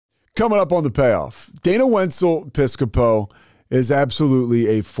coming up on the Payoff. Dana Wentzel Piscopo is absolutely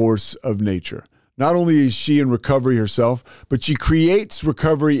a force of nature. Not only is she in recovery herself, but she creates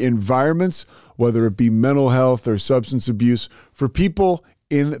recovery environments, whether it be mental health or substance abuse, for people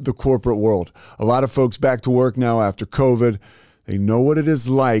in the corporate world. A lot of folks back to work now after COVID. They know what it is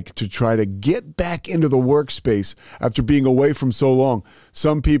like to try to get back into the workspace after being away from so long.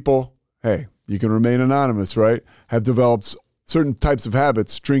 Some people, hey, you can remain anonymous, right? Have developed certain types of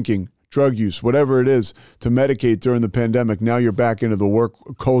habits, drinking, drug use, whatever it is, to medicate during the pandemic. Now you're back into the work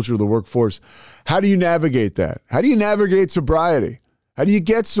culture, the workforce. How do you navigate that? How do you navigate sobriety? How do you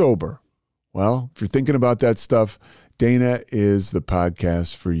get sober? Well, if you're thinking about that stuff, Dana is the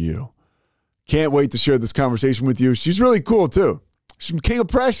podcast for you. Can't wait to share this conversation with you. She's really cool too. She's from King of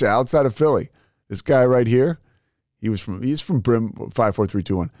Prussia outside of Philly. This guy right here, he's from Brim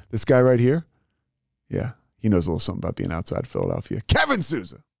 54321. This guy right here, yeah, he knows a little something about being outside Philadelphia. Kevin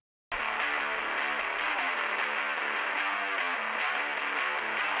Souza.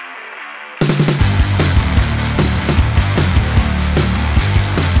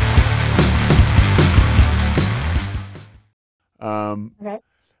 Okay.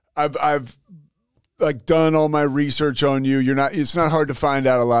 I've like done all my research on you. It's not hard to find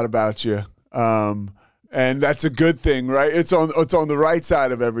out a lot about you. And that's a good thing, right? It's on the right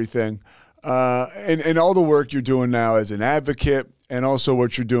side of everything. And all the work you're doing now as an advocate, and also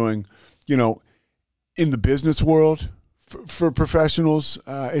what you're doing, in the business world for professionals.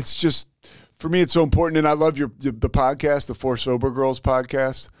 It's just, for me, it's so important. And I love the podcast, the Four Sober Girls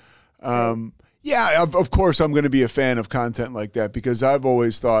podcast. Yeah, of course, I'm going to be a fan of content like that, because I've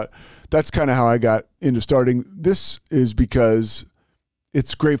always thought that's kind of how I got into starting. This is because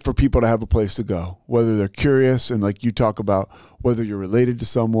it's great for people to have a place to go, whether they're curious, and like you talk about, whether you're related to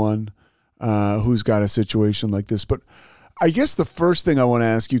someone who's got a situation like this. But I guess the first thing I want to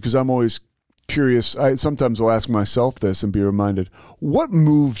ask you, because I'm always curious, I sometimes will ask myself this and be reminded, what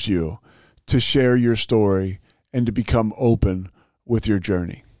moved you to share your story and to become open with your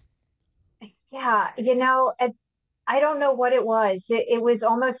journey? Yeah, I don't know what it was. It was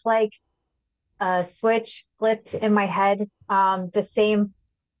almost like a switch flipped in my head, the same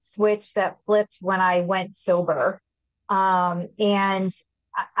switch that flipped when I went sober. And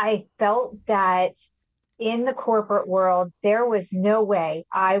I felt that in the corporate world, there was no way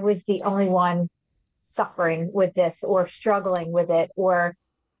I was the only one suffering with this, or struggling with it, or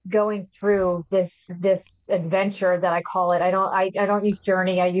going through this adventure that I call it. I don't use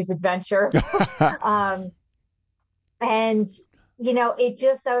journey, I use adventure. And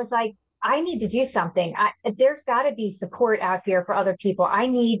I was like, I need to do something. There's got to be support out here for other people. I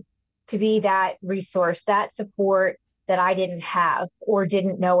need to be that resource, that support that I didn't have or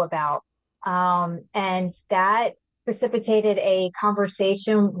didn't know about. And that precipitated a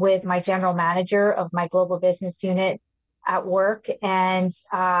conversation with my general manager of my global business unit at work. And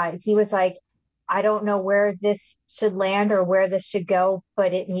he was like, I don't know where this should land or where this should go,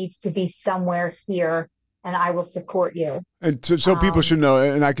 but it needs to be somewhere here, and I will support you. And so people should know,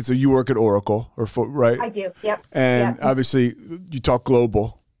 and I could say you work at Oracle, right? I do, yep. And obviously you talk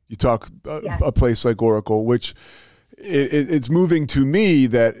global, you talk a place like Oracle, which it's moving to me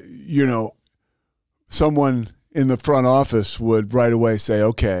that, someone in the front office would right away say,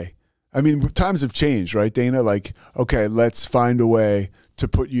 okay, I mean, times have changed, right, Dana? Like, okay, let's find a way to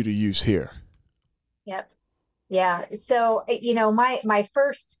put you to use here. Yep. Yeah. So, my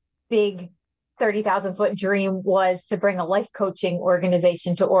first big 30,000-foot dream was to bring a life coaching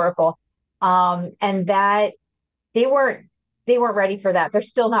organization to Oracle. And that they weren't ready for that. They're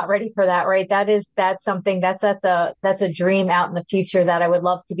still not ready for that, right? That's something that's a dream out in the future that I would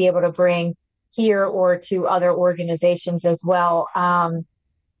love to be able to bring here or to other organizations as well.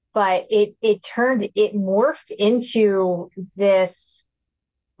 But it morphed into this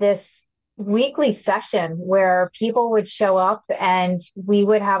weekly session where people would show up, and we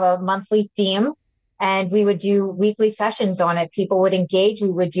would have a monthly theme, and we would do weekly sessions on it. People would engage. We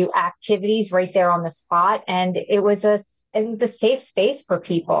would do activities right there on the spot. And it was a safe space for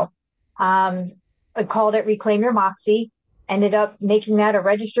people. I called it Reclaim Your Moxie, ended up making that a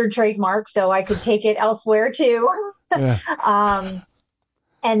registered trademark so I could take it elsewhere too. Yeah.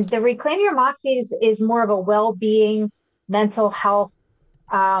 And the Reclaim Your Moxie is more of a well-being, mental health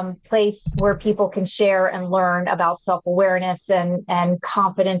place where people can share and learn about self-awareness and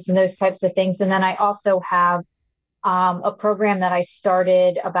confidence and those types of things. And then I also have a program that I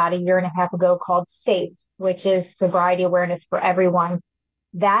started about 1.5 years ago called SAFE, which is Sobriety Awareness for Everyone.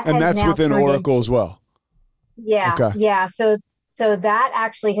 That's within Oracle as well. Yeah. Okay. Yeah. So that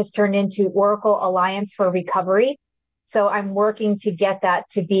actually has turned into Oracle Alliance for Recovery. So I'm working to get that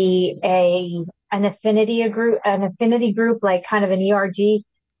to be an affinity group, like kind of an ERG.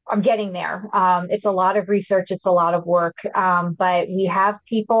 I'm getting there. It's a lot of research. It's a lot of work. But we have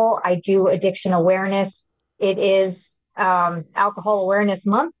people. I do addiction awareness. It is Alcohol Awareness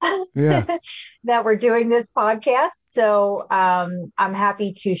Month Yeah. that we're doing this podcast. So I'm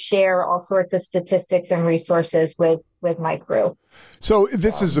happy to share all sorts of statistics and resources with my crew. So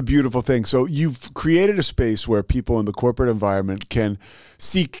this is a beautiful thing. So you've created a space where people in the corporate environment can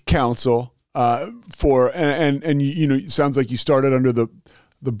seek counsel and you know, it sounds like you started under the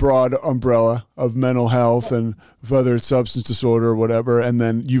broad umbrella of mental health and whether it's substance disorder or whatever. And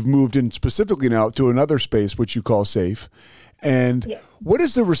then you've moved in specifically now to another space, which you call safe. And what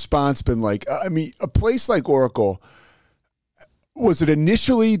has the response been like? I mean, a place like Oracle, was it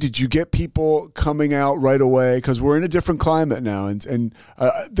initially, did you get people coming out right away? Because we're in a different climate now. And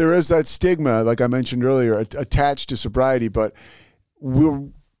there is that stigma, like I mentioned earlier, attached to sobriety, but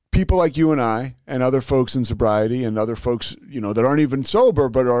people like you and I and other folks in sobriety and other folks, you know, that aren't even sober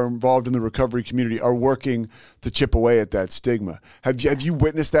but are involved in the recovery community are working to chip away at that stigma. Have you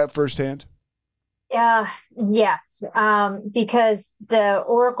witnessed that firsthand? Yes, because the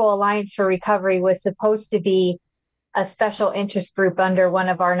Oracle Alliance for Recovery was supposed to be a special interest group under one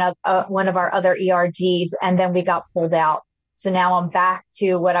of our other ERGs, and then we got pulled out. So now I'm back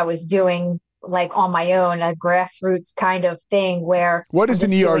to what I was doing, like on my own, a grassroots kind of thing where. What is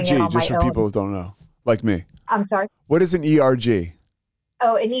an ERG, just for people who don't know, like me? I'm sorry? What is an ERG?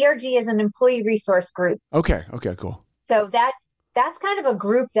 Oh, an ERG is an employee resource group. Okay, cool. So that's kind of a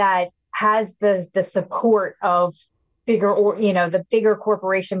group that has the support of the bigger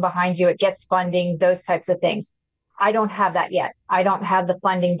corporation behind you. It gets funding, those types of things. I don't have that yet. I don't have the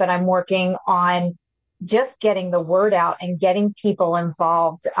funding, but I'm working on just getting the word out and getting people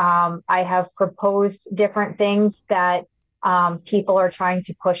involved. I have proposed different things that people are trying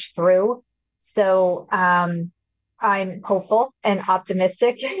to push through. So I'm hopeful and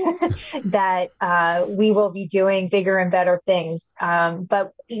optimistic that we will be doing bigger and better things.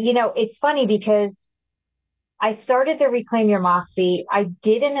 But, you know, it's funny because I started the Reclaim Your Moxie. I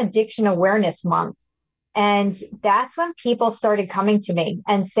did an Addiction Awareness Month. And that's when people started coming to me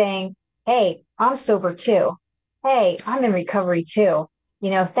and saying, hey, I'm sober too. Hey, I'm in recovery too. You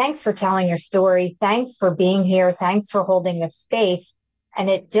know, thanks for telling your story. Thanks for being here. Thanks for holding this space. And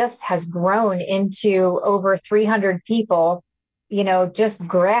it just has grown into over 300 people, you know, just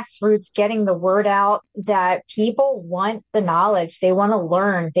grassroots, getting the word out that people want the knowledge. They want to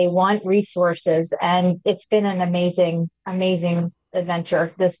learn. They want resources. And it's been an amazing, amazing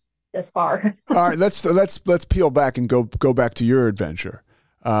adventure this far. All right, let's peel back and go back to your adventure,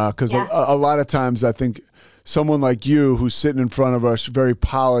 because a lot of times I think someone like you who's sitting in front of us, very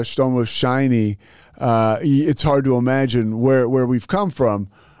polished, almost shiny, it's hard to imagine where we've come from.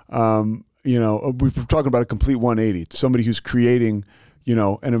 You know, we're talking about a complete 180. Somebody who's creating, you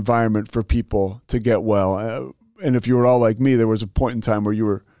know, an environment for people to get well. And if you were all like me, there was a point in time where you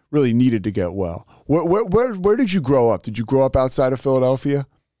were really needed to get well. Where did you grow up? Did you grow up outside of Philadelphia?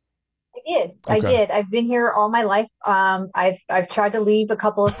 I did. Okay. I did. I've been here all my life. I've tried to leave a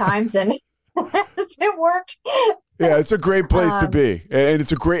couple of times and it worked. Yeah, it's a great place to be. And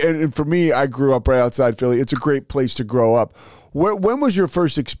it's a great, and for me, I grew up right outside Philly. It's a great place to grow up. When was your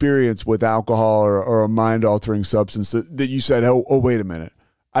first experience with alcohol or a mind altering substance that you said, oh, wait a minute.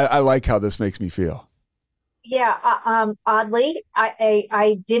 I like how this makes me feel? Yeah. Oddly,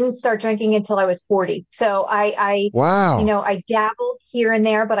 I didn't start drinking until I was 40. So wow. You know, I dabbled here and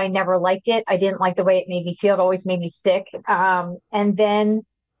there, but I never liked it. I didn't like the way it made me feel. It always made me sick. And then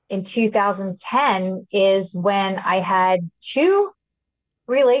in 2010 is when I had two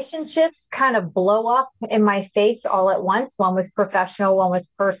relationships kind of blow up in my face all at once. One was professional, one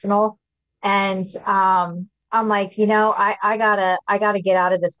was personal. And, I'm like, you know, I gotta get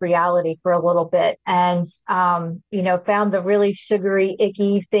out of this reality for a little bit, and you know, found the really sugary,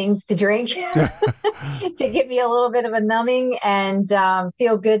 icky things to drink to give me a little bit of a numbing and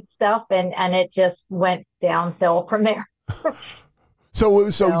feel good stuff, and it just went downhill from there. So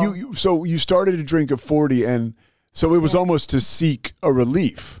you started to drink at 40, and so it was almost to seek a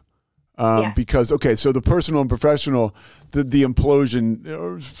relief. Yes. Because, okay, so the personal and professional, the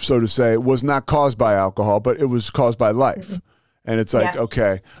implosion, so to say, was not caused by alcohol, but it was caused by life. Mm-hmm. And it's like, yes.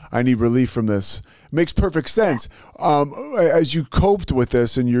 Okay, I need relief from this. It makes perfect sense. Yeah. As you coped with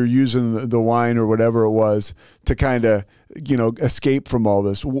this and you're using the wine or whatever it was to kind of, you know, escape from all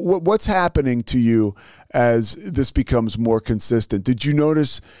this, what's happening to you as this becomes more consistent? Did you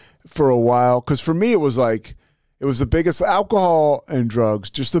notice for a while? Because for me, it was like, it was the biggest, alcohol and drugs,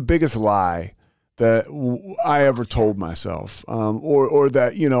 just the biggest lie that I ever told myself, or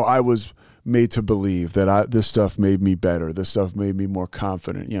that, you know, I was made to believe that this stuff made me better. This stuff made me more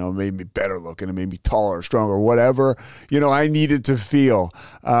confident, you know, made me better looking, it made me taller, stronger, whatever, you know, I needed to feel.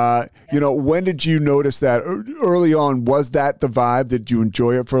 You know, when did you notice that early on? Was that the vibe? Did you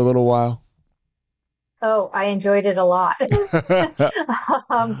enjoy it for a little while? Oh, I enjoyed it a lot.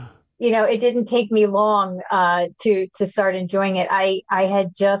 You know, it didn't take me long to start enjoying it. I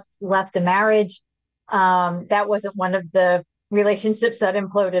had just left a marriage. That wasn't one of the relationships that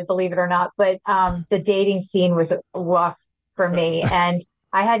imploded, believe it or not, but the dating scene was rough for me. And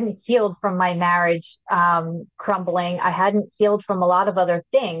I hadn't healed from my marriage crumbling. I hadn't healed from a lot of other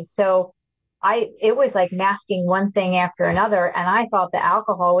things. So it was like masking one thing after another. And I thought the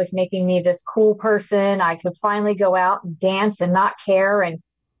alcohol was making me this cool person. I could finally go out and dance and not care. And,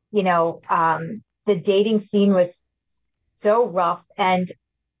 you know, the dating scene was so rough, and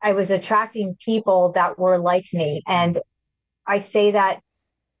I was attracting people that were like me. And I say that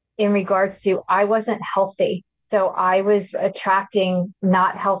in regards to, I wasn't healthy. So I was attracting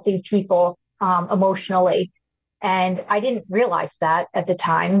not healthy people emotionally. And I didn't realize that at the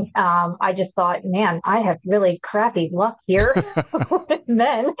time. I just thought, man, I have really crappy luck here with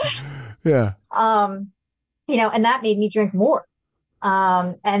men. Yeah. You know, and that made me drink more.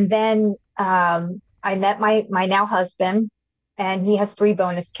 And then I met my now husband, and he has 3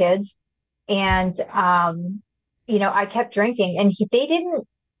 bonus kids. And, you know, I kept drinking, and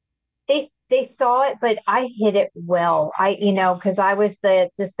they saw it, but I hid it well. You know, because I was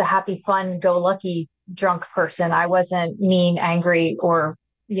just the happy, fun, go lucky drunk person. I wasn't mean, angry, or,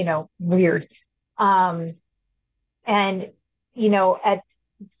 you know, weird. And, you know,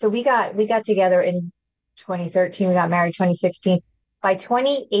 so we got together in 2013, we got married 2016. By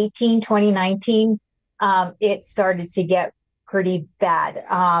 2018, 2019, it started to get pretty bad.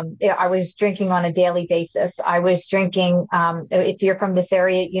 I was drinking on a daily basis. I was drinking, if you're from this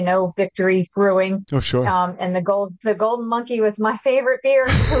area, you know, Victory Brewing. Oh, sure. And the Golden Monkey was my favorite beer.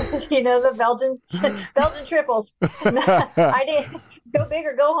 You know, the Belgian triples. I didn't go big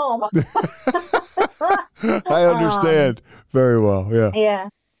or go home. I understand very well. Yeah. Yeah.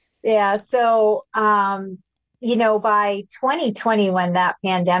 Yeah. So, you know, by 2020, when that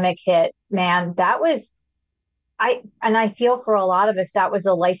pandemic hit, man, that was, I feel for a lot of us, that was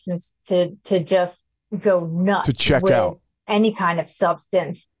a license to just go nuts, to check with out any kind of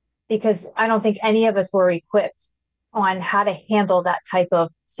substance, because I don't think any of us were equipped on how to handle that type of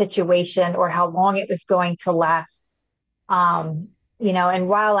situation or how long it was going to last. You know, and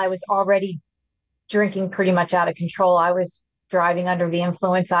while I was already drinking pretty much out of control, I was driving under the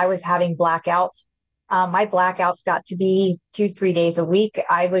influence. I was having blackouts. My blackouts got to be 2-3 days a week.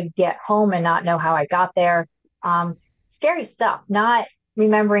 I would get home and not know how I got there. Scary stuff, not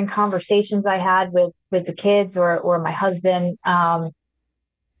remembering conversations I had with the kids or my husband.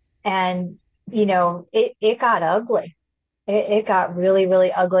 And, you know, it got ugly. It got really,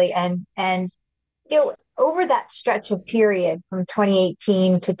 really ugly. And, you know, over that stretch of period from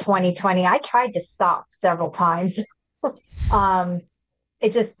 2018 to 2020, I tried to stop several times.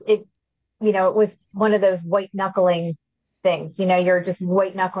 You know, it was one of those white knuckling things. You know, you're just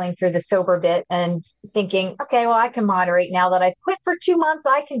white knuckling through the sober bit and thinking, okay, well, I can moderate now that I've quit for 2 months.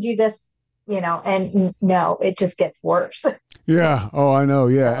 I can do this, you know, and no, it just gets worse. Yeah. Oh, I know.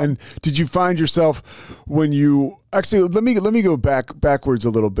 Yeah. And did you find yourself when you actually, let me go backwards a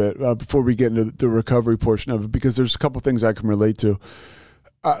little bit before we get into the recovery portion of it, because there's a couple things I can relate to.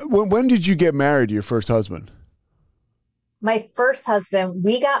 When did you get married to your first husband? My first husband,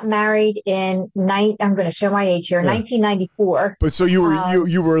 we got married in I'm going to show my age here, 1994. But so you were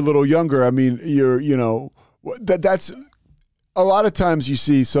you were a little younger. I mean, you know, that's a lot of times you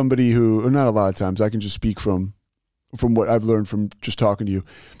see somebody who, or not a lot of times, I can just speak from what I've learned from just talking to you.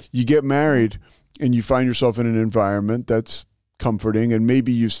 You get married and you find yourself in an environment that's comforting, and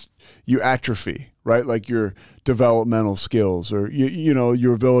maybe you atrophy, right? Like your developmental skills, or you know,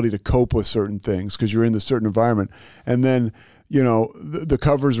 your ability to cope with certain things because you're in this certain environment. And then, you know, the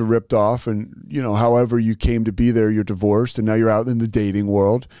covers are ripped off, and, you know, however you came to be there, you're divorced, and now you're out in the dating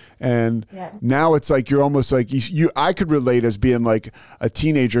world. And now it's like, you're almost like I could relate as being like a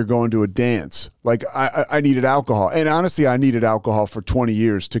teenager going to a dance. Like I needed alcohol. And honestly, I needed alcohol for 20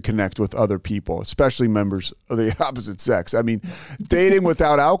 years to connect with other people, especially members of the opposite sex. I mean, dating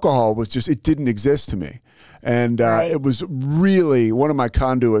without alcohol was just, it didn't exist to me. And it was really one of my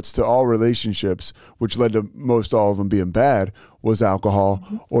conduits to all relationships, which led to most all of them being bad, was alcohol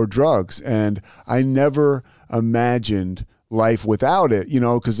or drugs. And I never imagined life without it, you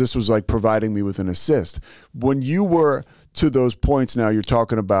know, because this was like providing me with an assist. When you were to those points now, you're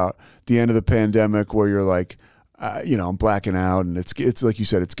talking about the end of the pandemic where you're like, I'm blacking out and it's like you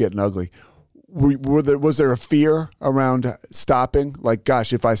said, it's getting ugly. Was there a fear around stopping? Like,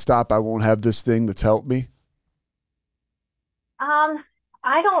 gosh, if I stop, I won't have this thing that's helped me. I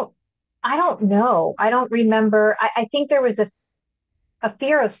don't know. I don't remember. I think there was a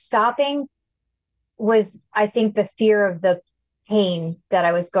fear of stopping was, I think, the fear of the pain that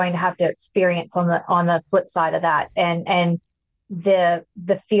I was going to have to experience on the flip side of that. And the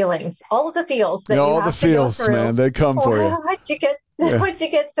feelings, all of the feels that you have to go through, man, they come for you once you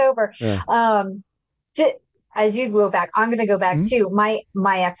get sober. Yeah. As you go back, I'm going to go back to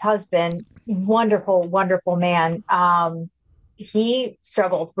my ex-husband, wonderful, wonderful man. He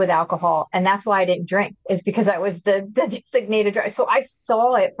struggled with alcohol, and that's why I didn't drink, is because I was the designated driver. So I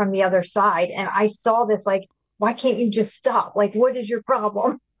saw it from the other side, and I saw this, like, why can't you just stop? Like, what is your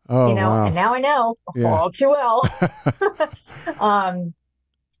problem? Oh, wow. And now I know all too well.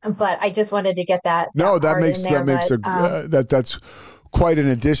 But I just wanted to get that. That's quite an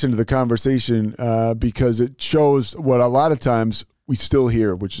addition to the conversation, because it shows what a lot of times we still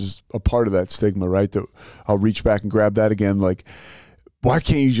hear, which is a part of that stigma, right? That I'll reach back and grab that again. Like, why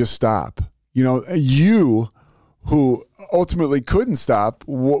can't you just stop? You who ultimately couldn't stop,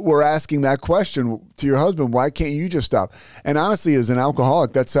 were asking that question to your husband. Why can't you just stop? And honestly, as an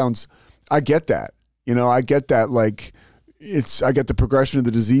alcoholic, I get that. I get that. Like, I get the progression of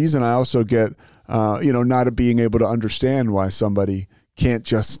the disease, and I also get, not being able to understand why somebody can't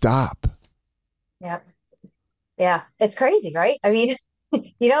just stop. Yeah, it's crazy, right? I mean,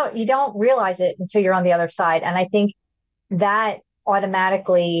 you don't realize it until you're on the other side. And I think that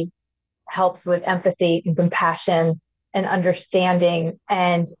automatically helps with empathy and compassion and understanding,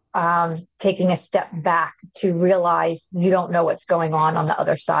 and taking a step back to realize you don't know what's going on the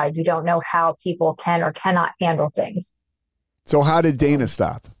other side. You don't know how people can or cannot handle things. So how did Dana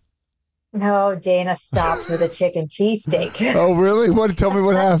stop? No, Dana stopped with a chicken cheesesteak. Oh, really? Tell me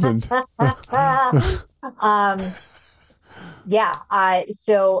what happened.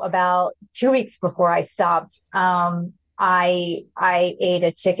 So about 2 weeks before I stopped, I ate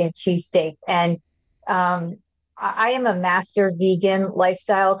a chicken cheesesteak, and I am a master vegan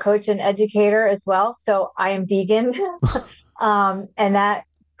lifestyle coach and educator as well. So I am vegan. And that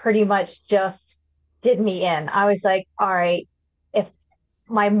pretty much just did me in. I was like, all right, if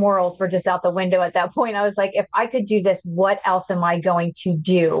my morals were just out the window at that point, I was like, if I could do this, what else am I going to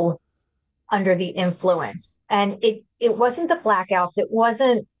do under the influence? And it wasn't the blackouts. It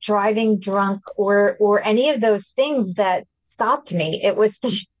wasn't driving drunk or any of those things that stopped me. It was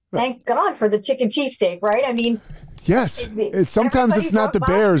thank God for the chicken cheesesteak, right? I mean, yes, sometimes it's not the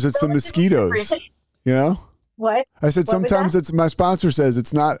bears, it's the mosquitoes, What? I said, sometimes it's, my sponsor says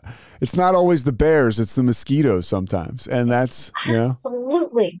it's not always the bears, it's the mosquitoes sometimes. And that's,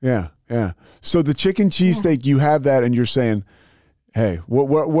 Absolutely. Yeah. So the chicken cheesesteak, you have that, and you're saying, hey,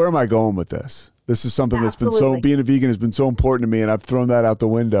 where am I going with this? This is something that's been being a vegan has been so important to me, and I've thrown that out the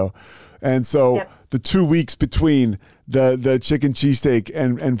window. And so the 2 weeks between the chicken cheesesteak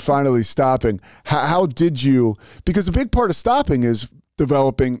and finally stopping, how did you, because a big part of stopping is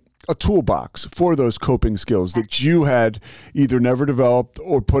developing a toolbox for those coping skills that you had either never developed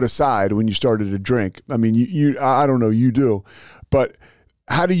or put aside when you started to drink. I mean, I don't know, you do, but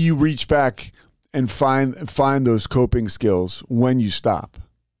how do you reach back and find those coping skills when you stop?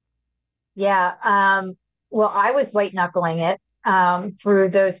 Yeah. Well, I was white knuckling it through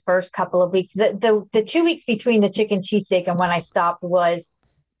those first couple of weeks. The 2 weeks between the chicken cheesesteak and when I stopped was,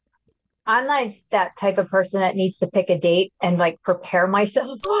 I'm like that type of person that needs to pick a date and like prepare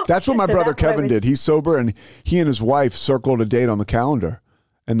myself. That's what my brother Kevin did. He's sober, and he and his wife circled a date on the calendar,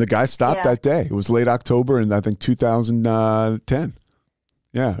 and the guy stopped that day. It was late October in, I think, 2010.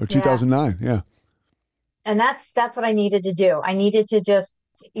 Yeah, or 2009. Yeah. And that's what I needed to do. I needed to just,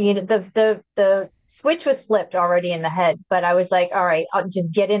 the switch was flipped already in the head, but I was like, all right, I'll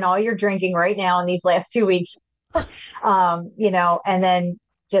just get in all your drinking right now in these last 2 weeks, and then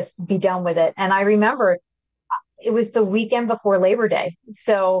just be done with it. And I remember it was the weekend before Labor Day.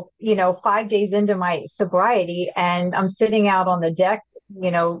 So, 5 days into my sobriety, and I'm sitting out on the deck,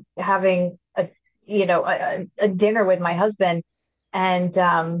 having a dinner with my husband. And,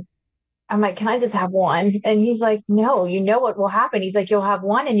 I'm like, can I just have one? And he's like, no, what will happen? He's like, you'll have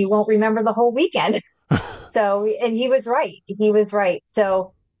one and you won't remember the whole weekend. And he was right.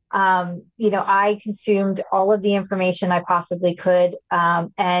 So, I consumed all of the information I possibly could.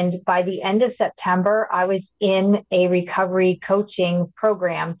 And by the end of September, I was in a recovery coaching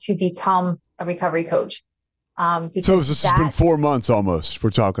program to become a recovery coach. So this has been 4 months almost, we're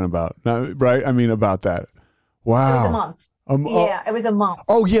talking about, right? I mean, about that. Wow. It was a month. Yeah, it was a month.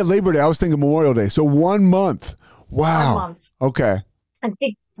 Oh yeah, Labor Day. I was thinking Memorial Day. So 1 month. Wow. 1 month. Okay. And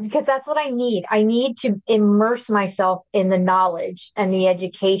because that's what I need. I need to immerse myself in the knowledge and the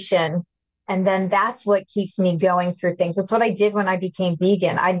education. And then that's what keeps me going through things. That's what I did when I became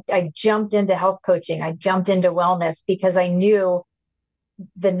vegan. I jumped into health coaching. I jumped into wellness because I knew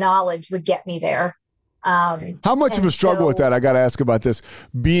the knowledge would get me there. How much of a struggle with that? I got to ask about this.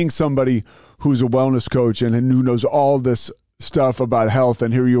 Being somebody who's a wellness coach and who knows all this stuff about health,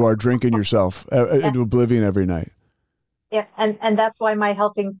 and here you are drinking yourself into oblivion every night. Yeah, and that's why my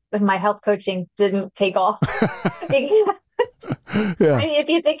health coaching didn't take off. Yeah. I mean, if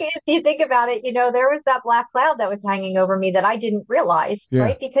you think about it, there was that black cloud that was hanging over me that I didn't realize,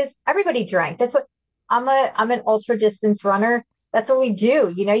 right? Because everybody drank. That's what I'm an ultra distance runner. That's what we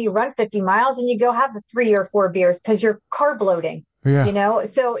do. You run 50 miles and you go have 3 or 4 beers because you're carb loading. Yeah.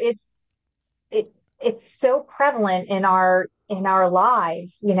 So it's so prevalent in our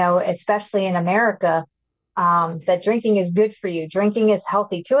lives, especially in America, that drinking is good for you. Drinking is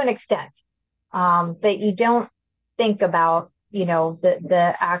healthy to an extent, that you don't think about,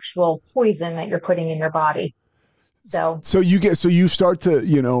 the actual poison that you're putting in your body. So you start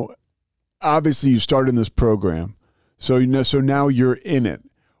to, obviously you start in this program. So now you're in it.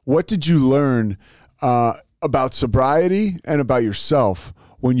 What did you learn about sobriety and about yourself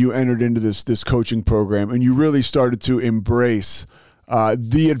when you entered into this coaching program and you really started to embrace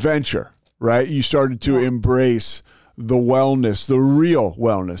the adventure, right? You started to embrace the wellness, the real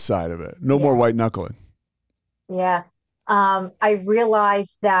wellness side of it. No more white knuckling. Yeah. I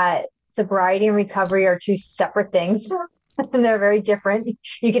realized that sobriety and recovery are two separate things and they're very different.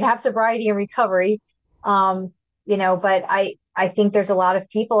 You can have sobriety and recovery, but I think there's a lot of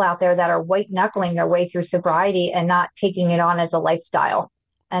people out there that are white knuckling their way through sobriety and not taking it on as a lifestyle.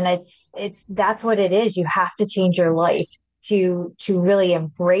 And that's what it is. You have to change your life to really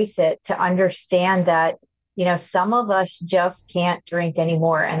embrace it, to understand that, some of us just can't drink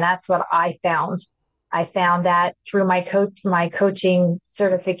anymore. And that's what I found. I found that through my coaching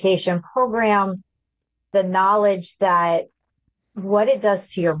certification program, the knowledge that what it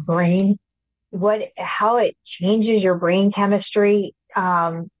does to your brain, how it changes your brain chemistry,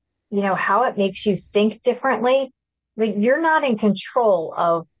 how it makes you think differently. Like you're not in control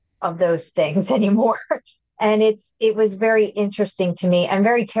of those things anymore. And it was very interesting to me and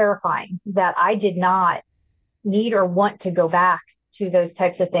very terrifying that I did not need or want to go back to those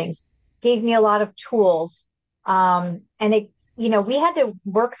types of things. Gave me a lot of tools. And we had to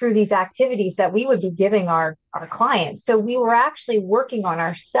work through these activities that we would be giving our clients. So we were actually working on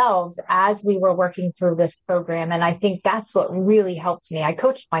ourselves as we were working through this program. And I think that's what really helped me. I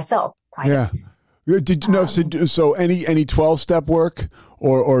coached myself. Kind of. Did you know, so any 12-step work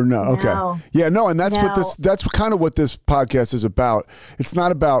or no? Okay. No. Yeah, no. And that's kind of what this podcast is about. It's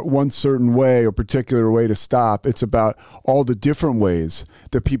not about one certain way or particular way to stop. It's about all the different ways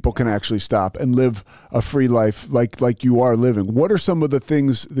that people can actually stop and live a free life like you are living. What are some of the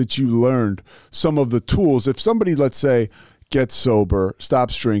things that you learned, some of the tools? If somebody, let's say, gets sober,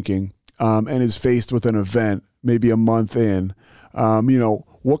 stops drinking, and is faced with an event, maybe a month in,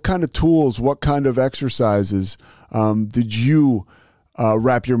 what kind of tools, what kind of exercises did you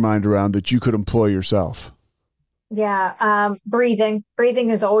wrap your mind around that you could employ yourself? Yeah, breathing.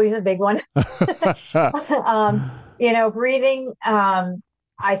 Breathing is always a big one. Breathing.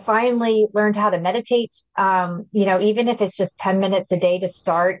 I finally learned how to meditate. Even if it's just 10 minutes a day to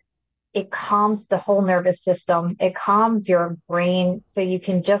start, it calms the whole nervous system. It calms your brain so you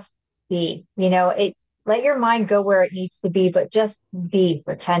can just be, let your mind go where it needs to be, but just be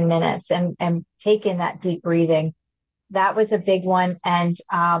for 10 minutes and take in that deep breathing. That was a big one. And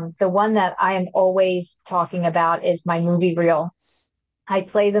the one that I am always talking about is my movie reel. I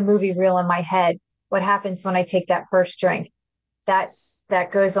play the movie reel in my head. What happens when I take that first drink? That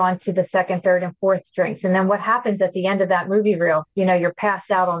goes on to the second, third, and fourth drinks. And then what happens at the end of that movie reel? You're passed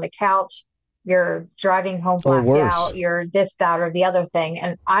out on the couch. You're driving home blacked out, you're this, that, or the other thing.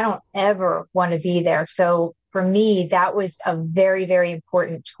 And I don't ever want to be there. So for me, that was a very, very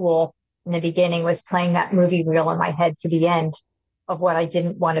important tool in the beginning, was playing that movie reel in my head to the end of what I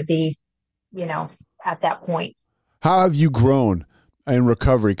didn't want to be, at that point. How have you grown in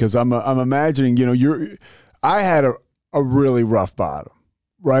recovery? Because I'm imagining, I had a really rough bottom,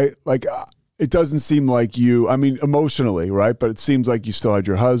 right? Like, it doesn't seem like you, emotionally, right? But it seems like you still had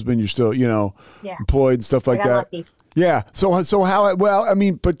your husband, you're still, employed and stuff like that. Lucky. Yeah. So how, well, I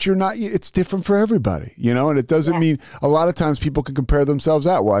mean, but you're not, it's different for everybody, you know, and it doesn't mean a lot of times people can compare themselves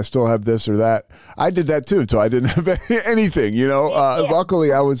out. Well, I still have this or that. I did that too. So I didn't have anything, you know,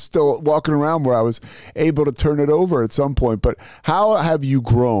 luckily I was still walking around where I was able to turn it over at some point. But how have you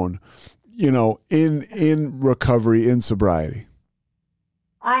grown, you know, in recovery, in sobriety?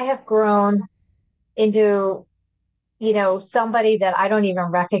 I have grown into, you know, somebody that I don't even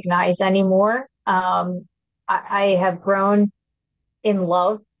recognize anymore. I have grown in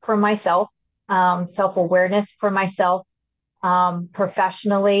love for myself, self-awareness for myself.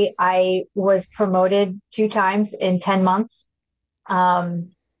 Professionally, I was promoted 2 times in 10 months. I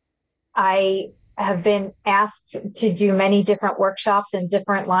have been asked to do many different workshops in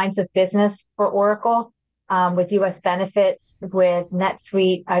different lines of business for Oracle, with US Benefits, with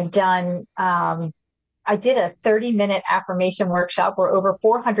NetSuite. I did a 30-minute affirmation workshop where over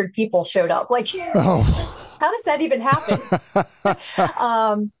 400 people showed up. Like, Oh. how does that even happen?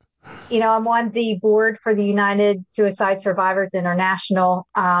 You know, I'm on the board for the United Suicide Survivors International.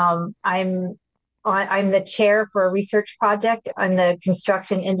 I'm the chair for a research project on the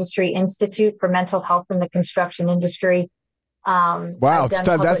Construction Industry Institute for Mental Health in the Construction Industry. Wow,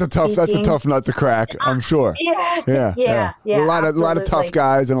 that's a tough nut to crack, I'm sure. Yeah. A lot of tough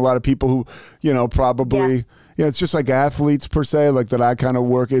guys and a lot of people who, you know, probably, yeah, it's just like athletes per se, like that I kind of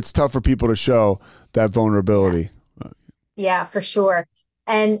work. It's tough for people to show that vulnerability. Yeah, for sure.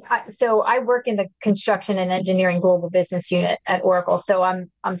 And so I work in the construction and engineering global business unit at Oracle. So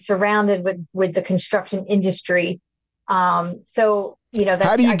I'm surrounded with the construction industry. So, you know,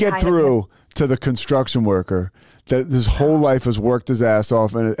 how do you get through to the construction worker that his whole life has worked his ass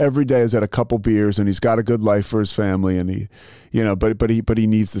off and every day is at a couple beers and he's got a good life for his family and he, you know, but he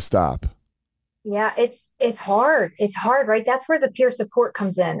needs to stop. Yeah, it's hard. It's hard, right? That's where the peer support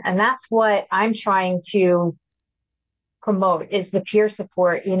comes in. And that's what I'm trying to promote is the peer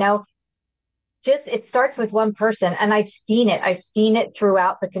support, you know. Just it starts with one person, and I've seen it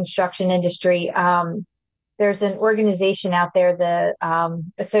throughout the construction industry. There's an organization out there, the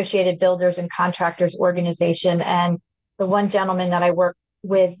Associated Builders and Contractors Organization, and the one gentleman that I work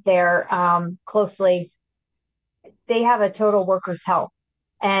with there closely, they have a total workers' health,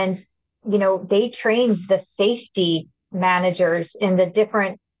 and you know, they train the safety managers in the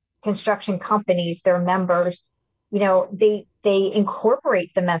different construction companies, their members. You know, they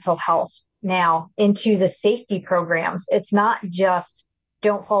incorporate the mental health now into the safety programs. It's not just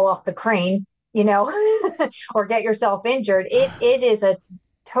don't fall off the crane, you know, or get yourself injured. It is a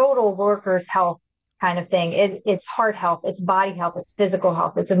total workers' health kind of thing. It's heart health, it's body health, it's physical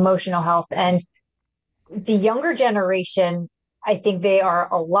health, it's emotional health. And the younger generation, I think they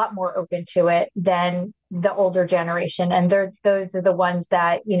are a lot more open to it than the older generation. And those are the ones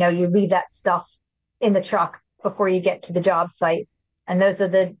that, you know, you leave that stuff in the truck before you get to the job site. And those are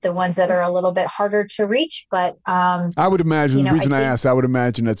the ones that are a little bit harder to reach. But I would imagine, you know, the reason I asked, I would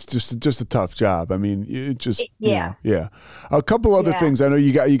imagine that's just a tough job. I mean, it just, yeah. You know, yeah. A couple other things. I know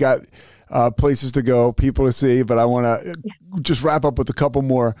you got places to go, people to see, but I want to just wrap up with a couple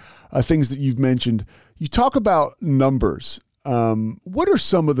more things that you've mentioned. You talk about numbers. What are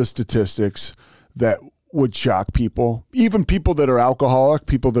some of the statistics that would shock people, even people that are alcoholic,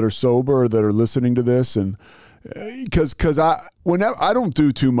 people that are sober, that are listening to this? And because whenever I don't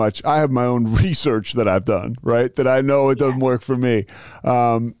do too much, I have my own research that I've done, right? That I know it doesn't work for me.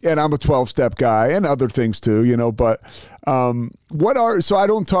 And I'm a 12-step guy and other things too, you know, but so I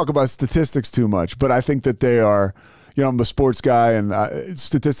don't talk about statistics too much, but I think that they are, you know, I'm a sports guy and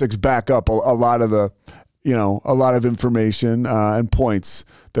statistics back up a lot of the, you know, a lot of information and points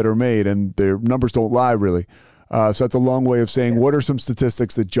that are made, and their numbers don't lie really. So that's a long way of saying, what are some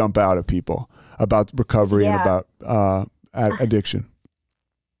statistics that jump out at people about recovery and about addiction?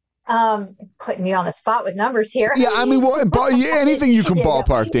 Putting me on the spot with numbers here. Yeah, I mean, well, anything you can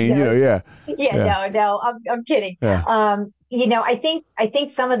ballpark, Dane. You know, No, I'm kidding. You know, I think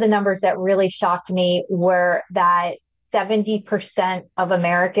some of the numbers that really shocked me were that 70% of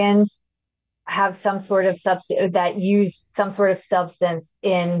Americans have some sort of substance that use some sort of substance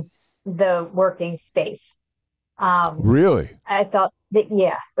in the working space. Really? I thought that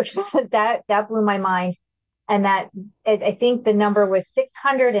that blew my mind. And that I think the number was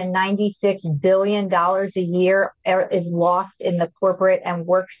 $696 billion a year is lost in the corporate and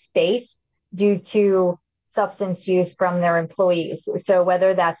work space due to substance use from their employees. So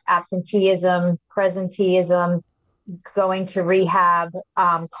whether that's absenteeism, presenteeism, going to rehab,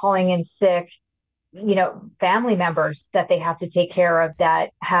 calling in sick, you know, family members that they have to take care of that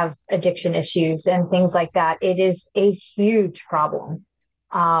have addiction issues and things like that. It is a huge problem.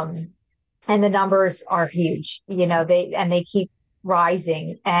 and the numbers are huge, they keep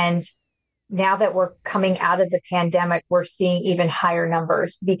rising. And now that we're coming out of the pandemic, we're seeing even higher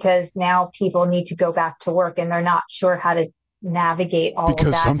numbers because now people need to go back to work and they're not sure how to navigate all because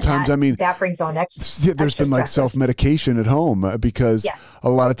of that. Sometimes, that brings on there's been like self-medication at home because a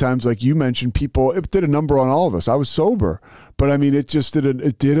lot of times, like you mentioned, it did a number on all of us. I was sober, but I mean, it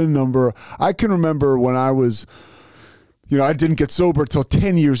did a number. I can remember when I was, I didn't get sober till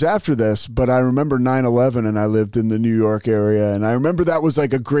 10 years after this, but I remember 9/11 and I lived in the New York area. And I remember that was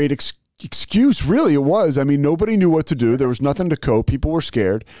like a great excuse. Really, it was. I mean, nobody knew what to do. There was nothing to cope. People were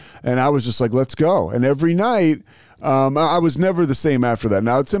scared. And I was just like, let's go. And every night, I was never the same after that.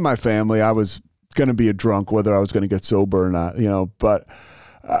 Now it's in my family. I was going to be a drunk, whether I was going to get sober or not, but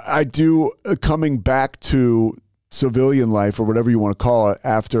I do coming back to civilian life or whatever you want to call it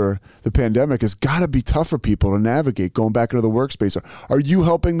after the pandemic has got to be tough for people to navigate going back into the workspace. Are you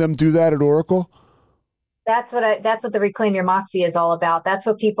helping them do that at Oracle? That's what the Reclaim Your Moxie is all about. That's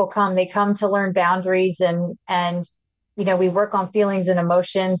what people come. They come to learn boundaries and we work on feelings and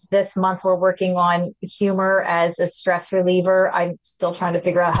emotions. This month we're working on humor as a stress reliever. I'm still trying to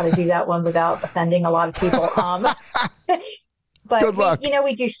figure out how to do that one without offending a lot of people. But good luck.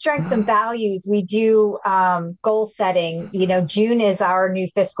 We do strengths and values. We do goal setting. June is our new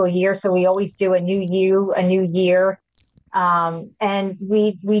fiscal year, so we always do a new year. And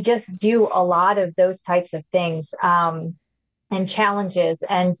we just do a lot of those types of things and challenges.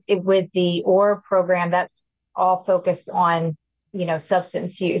 And with the OR program, that's all focused on,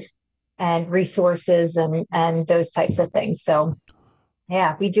 substance use and resources and those types of things. So,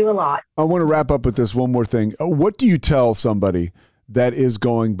 yeah, we do a lot. I want to wrap up with this one more thing. What do you tell somebody that is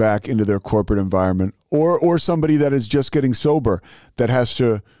going back into their corporate environment or somebody that is just getting sober that has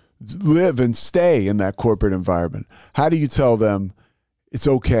to live and stay in that corporate environment? How do you tell them it's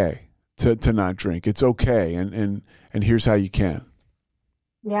okay to not drink? It's okay. And here's how you can.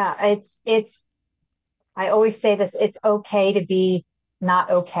 Yeah, it's, I always say this, it's okay to be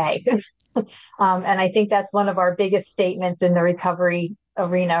not okay. And I think that's one of our biggest statements in the recovery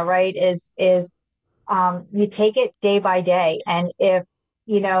arena, right? Is you take it day by day. And if,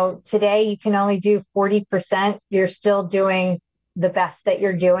 today you can only do 40%, you're still doing the best that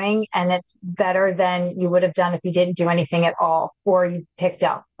you're doing. And it's better than you would have done if you didn't do anything at all, or you picked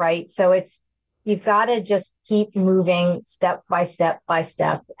up, right? So you've got to just keep moving step by step by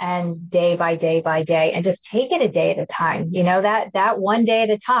step and day by day by day, and just take it a day at a time. That one day at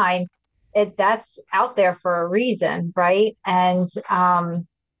a time, that's out there for a reason, right? And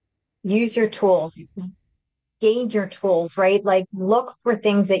use your tools, gain your tools, right? Like look for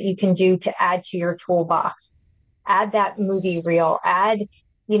things that you can do to add to your toolbox. Add that movie reel, add,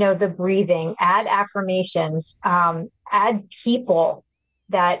 the breathing, add affirmations, add people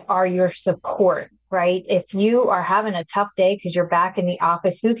that are your support, right? If you are having a tough day because you're back in the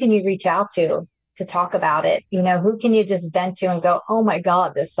office, who can you reach out to talk about it? Who can you just vent to and go, oh my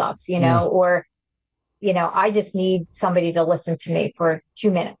God, this sucks, or, I just need somebody to listen to me for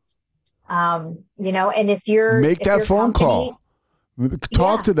 2 minutes. And if you're make that phone call,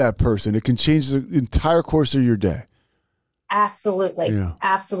 talk to that person. It can change the entire course of your day. Absolutely. Yeah.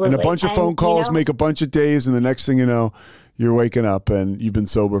 Absolutely. And a bunch of phone calls make a bunch of days. And the next thing you know, you're waking up and you've been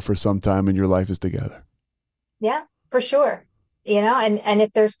sober for some time and your life is together. Yeah, for sure. And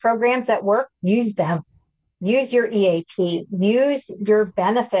if there's programs that work, use them. Use your EAP, use your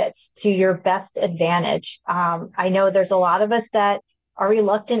benefits to your best advantage. I know there's a lot of us that are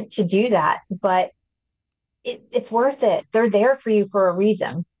reluctant to do that, but it's worth it. They're there for you for a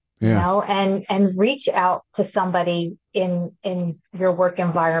reason. And reach out to somebody in your work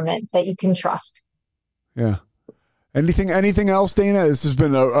environment that you can trust. Yeah. Anything else, Dana? This has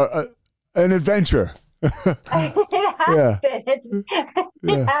been an adventure. It has been.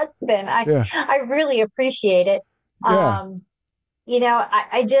 It has been. I really appreciate it. I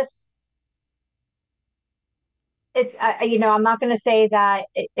just, I'm not going to say that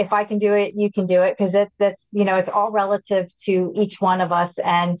if I can do it, you can do it, because that's it's all relative to each one of us.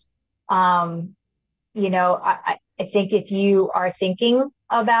 And, I think if you are thinking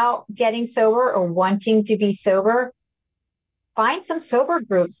about getting sober or wanting to be sober, find some sober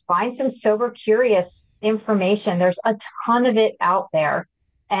groups, find some sober curious information. There's a ton of it out there,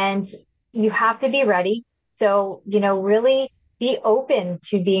 and you have to be ready. So, really be open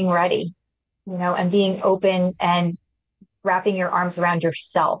to being ready, and being open and wrapping your arms around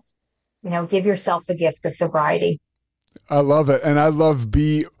yourself. Give yourself the gift of sobriety. I love it. And I love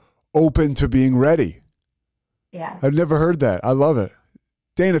be open to being ready. Yeah. I've never heard that. I love it.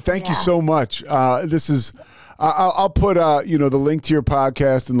 Dana, thank you so much. I'll put the link to your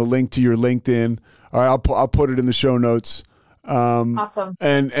podcast and the link to your LinkedIn. All right, I'll put it in the show notes. Awesome.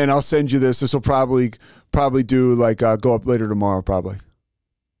 And I'll send you this. This will probably do go up later tomorrow, probably.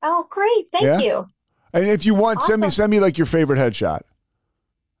 Oh, great! Thank you. And if you want, awesome. send me like your favorite headshot,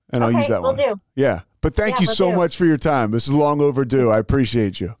 and I'll use that one. Will do. Yeah, but thank you so much for your time. This is long overdue. I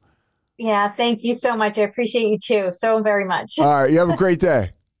appreciate you. Yeah, thank you so much. I appreciate you too, so very much. All right, you have a great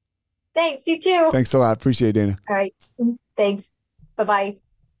day. Thanks, you too. Thanks a lot. Appreciate it, Dana. All right, thanks. Bye-bye.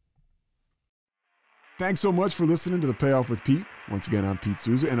 Thanks so much for listening to the Payoff with Pete. Once again, I'm Pete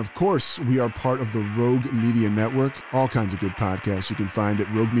Souza. And of course, we are part of the Rogue Media Network. All kinds of good podcasts you can find at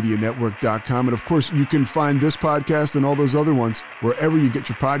roguemedianetwork.com. And of course, you can find this podcast and all those other ones wherever you get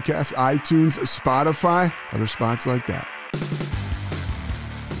your podcasts, iTunes, Spotify, other spots like that.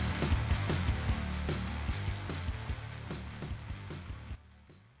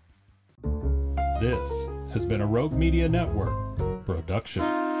 This has been a Rogue Media Network production.